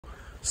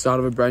start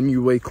of a brand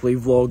new weekly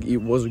vlog. It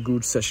was a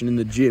good session in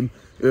the gym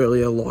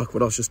earlier, like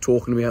what I was just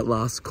talking about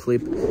last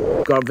clip.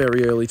 Got up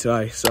very early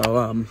today,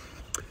 so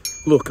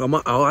look,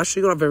 I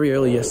actually got up very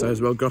early yesterday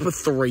as well. Got up at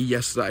 3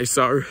 yesterday,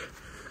 so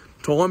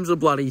times are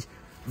bloody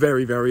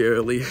very, very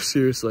early,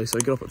 seriously. So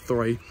I got up at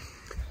 3,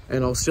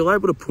 and I was still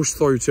able to push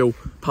through till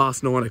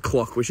past 9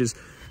 o'clock, which is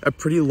a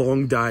pretty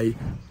long day,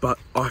 but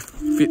I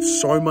fit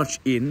so much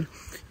in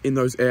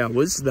those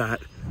hours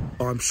that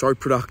I'm so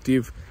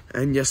productive.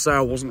 And yesterday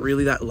I wasn't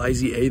really that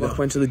lazy either. I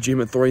went to the gym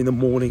at 3 in the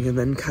morning and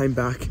then came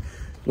back,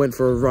 went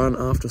for a run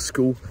after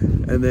school,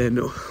 and then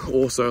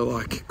also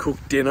like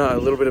cooked dinner, a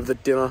little bit of the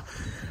dinner,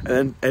 and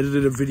then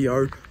edited a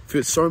video.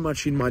 Fit so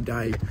much in my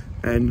day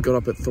and got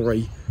up at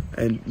 3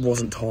 and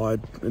wasn't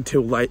tired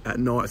until late at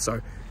night.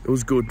 So it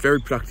was good. Very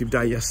productive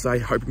day yesterday.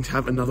 Hoping to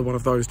have another one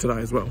of those today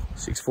as well.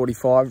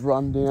 6:45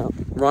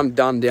 run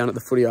done down at the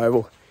footy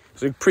oval.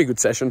 It was a pretty good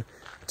session.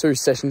 2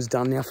 sessions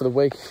done now for the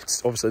week.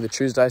 It's obviously the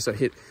Tuesday, so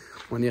hit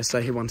one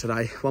yesterday, hit one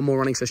today. One more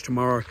running session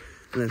tomorrow,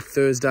 and then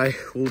Thursday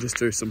we'll just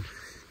do some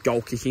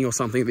goal kicking or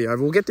something at the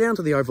oval. We'll get down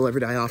to the oval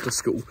every day after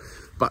school,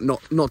 but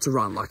not to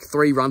run. Like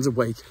 3 runs a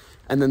week,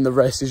 and then the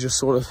rest is just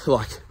sort of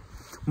like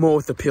more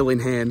with the pill in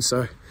hand.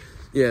 So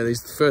yeah,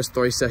 these first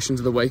 3 sessions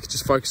of the week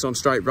just focus on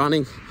straight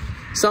running,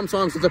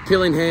 sometimes with the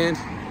pill in hand,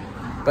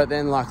 but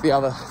then like the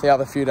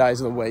other few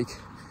days of the week,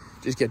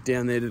 just get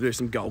down there to do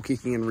some goal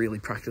kicking and really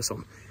practice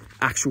on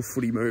actual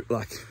footy move,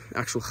 like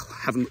actual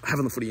having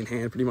the footy in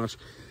hand pretty much.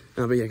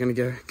 But yeah, gonna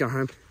go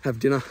home, have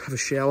dinner, have a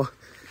shower,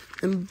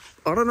 and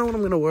I don't know what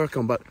I'm gonna work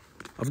on, but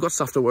I've got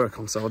stuff to work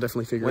on, so I'll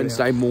definitely figure it out.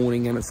 Wednesday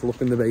morning, and it's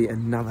looking to be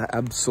another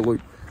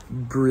absolute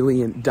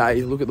brilliant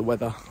day. Look at the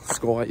weather,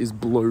 sky is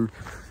blue.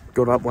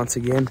 Got up once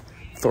again,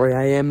 3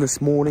 AM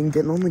this morning,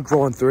 getting on the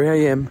grind. 3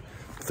 AM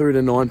through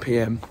to 9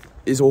 PM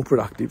is all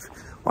productive.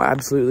 I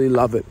absolutely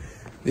love it.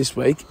 This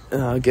week,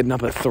 getting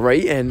up at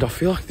 3, and I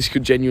feel like this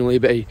could genuinely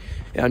be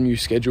our new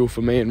schedule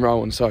for me and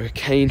Rowan. So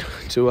keen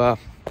to,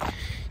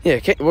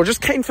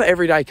 just keen for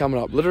every day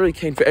coming up. Literally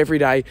keen for every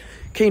day,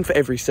 keen for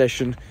every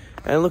session.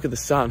 And look at the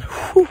sun,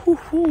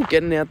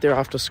 getting out there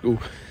after school,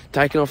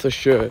 taking off the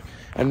shirt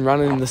and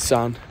running in the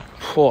sun.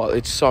 Oh,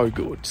 it's so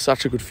good,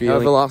 such a good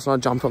feeling. Last night I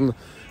jumped on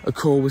a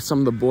call with some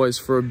of the boys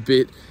for a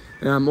bit.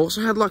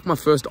 Also had like my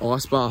first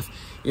ice bath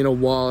in a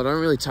while. I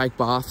don't really take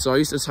baths, so I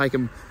used to take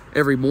them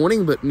every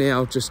morning, but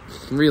now just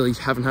really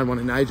haven't had one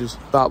in ages.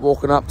 But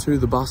walking up to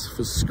the bus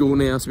for school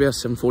now. It's about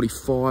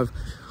 7:45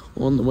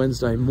 on the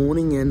Wednesday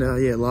morning, and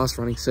yeah, last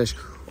running session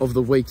of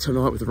the week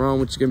tonight with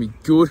Rowan, which is going to be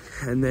good.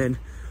 And then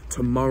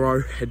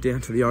tomorrow head down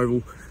to the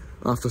oval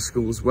after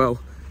school as well.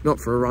 Not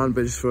for a run,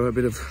 but just for a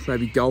bit of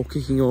maybe goal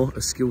kicking or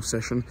a skill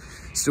session.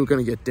 Still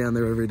going to get down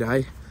there every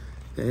day,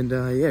 and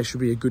yeah, it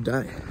should be a good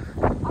day.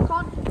 I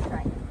can't keep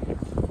straight.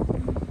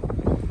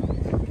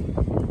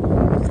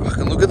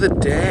 Fucking look at the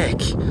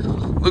deck.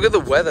 Look at the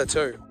weather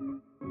too.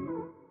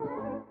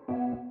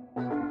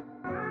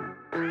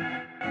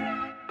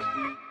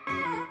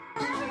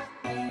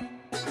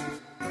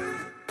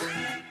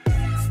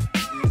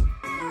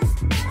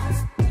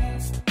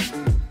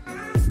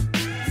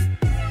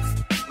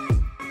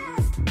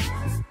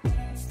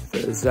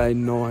 Thursday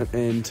night,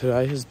 and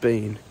today has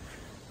been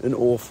an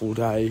awful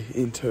day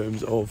in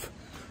terms of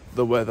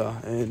the weather,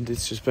 and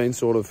it's just been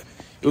sort of,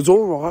 it was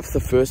all right for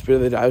the first bit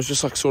of the day. It was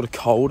just like sort of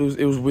cold.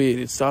 It was weird.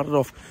 It started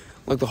off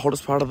like the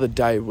hottest part of the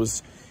day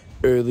was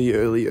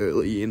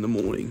early in the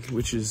morning,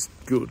 which is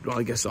good.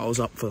 I guess I was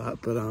up for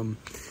that, but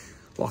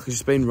like it's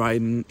just been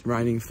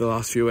raining for the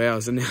last few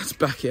hours, and now it's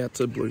back out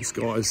to blue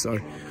skies, so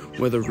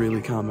weather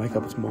really can't make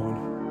up its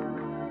mind.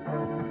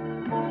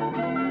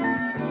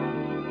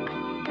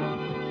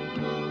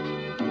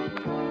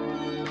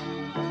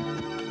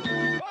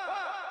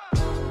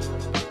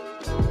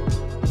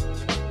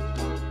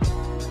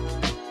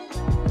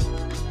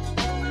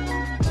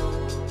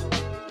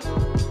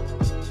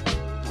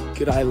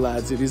 G'day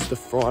lads, it is the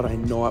Friday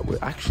night. We're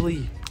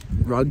actually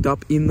rugged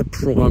up in the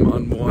Prime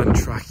Unwind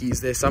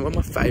trackies. They're some of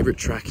my favourite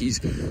trackies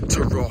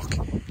to rock,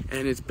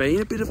 and it's been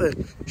a bit of a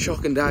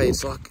shocking day.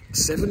 It's like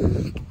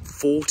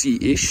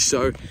 7:40-ish,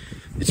 so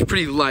it's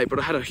pretty late, but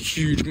I had a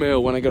huge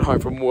meal when I got home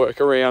from work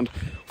around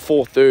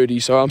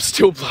 4:30, so I'm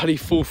still bloody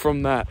full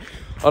from that.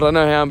 I don't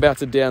know how I'm about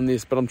to down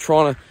this, but I'm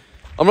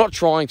not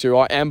trying to.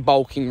 I am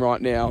bulking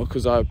right now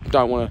because I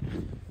don't want to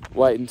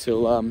wait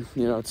until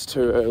you know, it's too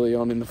early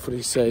on in the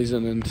footy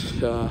season,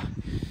 and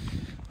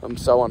I'm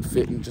so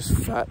unfit and just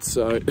fat,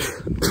 so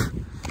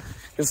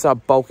gonna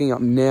start bulking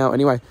up now.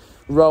 Anyway,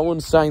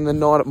 Rowan's staying the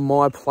night at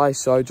my place,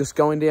 so just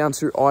going down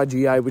to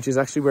IGA, which is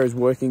actually where he's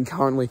working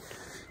currently.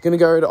 Gonna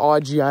go to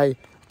IGA,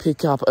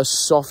 pick up a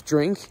soft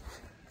drink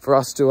for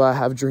us to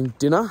have drink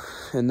dinner,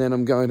 and then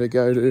I'm going to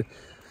go to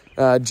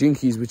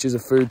Jinkies, which is a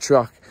food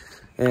truck,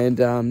 and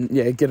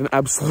yeah, get an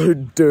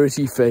absolute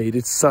dirty feed.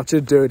 It's such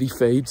a dirty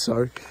feed,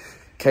 so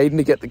keen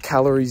to get the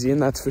calories in,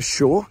 that's for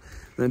sure.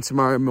 And then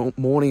tomorrow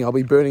morning I'll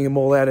be burning them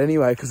all out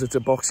anyway, because it's a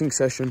boxing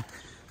session.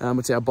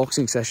 It's our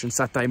boxing session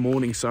Saturday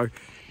morning, so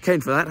keen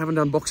for that. Haven't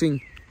done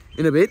boxing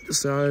in a bit.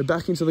 So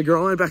back into the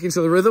grind, back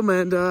into the rhythm,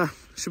 and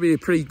should be a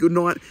pretty good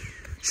night.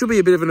 Should be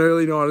a bit of an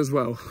early night as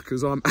well,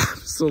 because I'm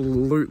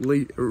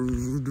absolutely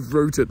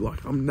rooted,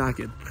 like I'm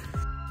knackered.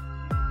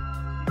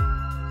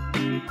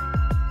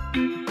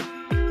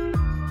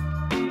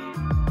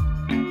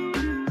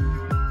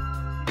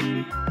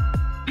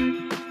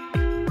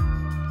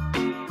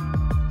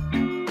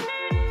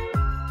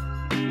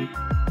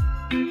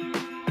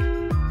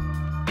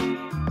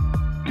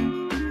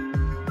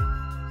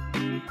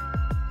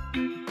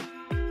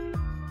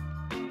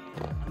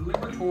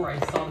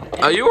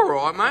 Are you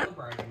alright, mate?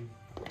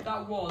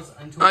 That was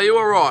until Are you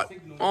alright?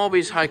 I'll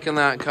be taking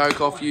that Coke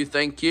off you,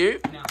 thank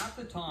you. Now, at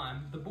the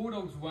time, the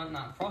Bulldogs weren't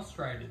that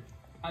frustrated.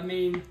 I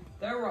mean,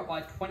 they were up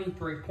by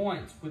 23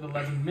 points with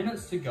 11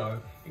 minutes to go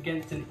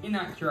against an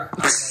inaccurate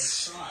Adelaide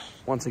side.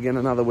 Once again,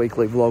 another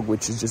weekly vlog,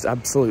 which is just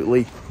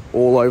absolutely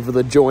all over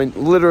the joint.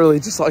 Literally,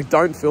 just like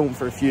don't film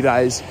for a few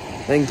days,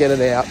 then get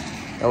it out.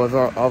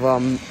 However,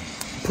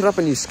 I've put up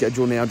a new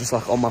schedule now, just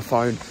like on my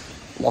phone,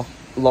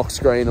 lock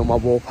screen on my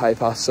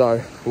wallpaper.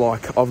 So,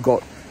 like, I've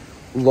got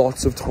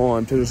lots of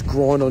time to just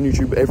grind on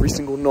YouTube every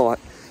single night,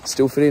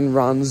 still fit in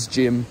runs,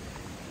 gym,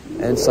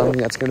 and something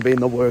that's going to be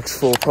in the works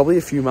for probably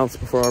a few months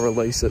before I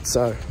release it.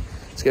 So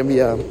it's going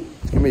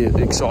to be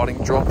an exciting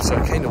drop. So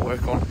keen to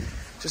work on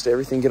just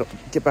everything,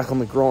 get back on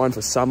the grind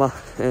for summer,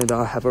 and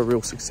have a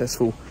real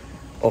successful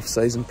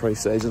off-season,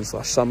 pre-season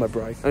 / summer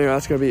break. Anyway,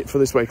 that's going to be it for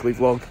this weekly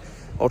vlog.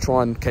 I'll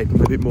try and keep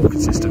them a bit more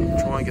consistent,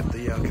 try and get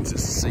the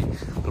consistency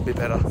a little bit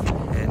better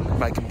and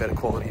make them better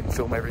quality and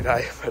film every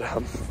day. But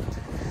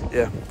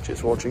yeah,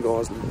 cheers for watching,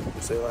 guys, and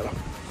we'll see you later.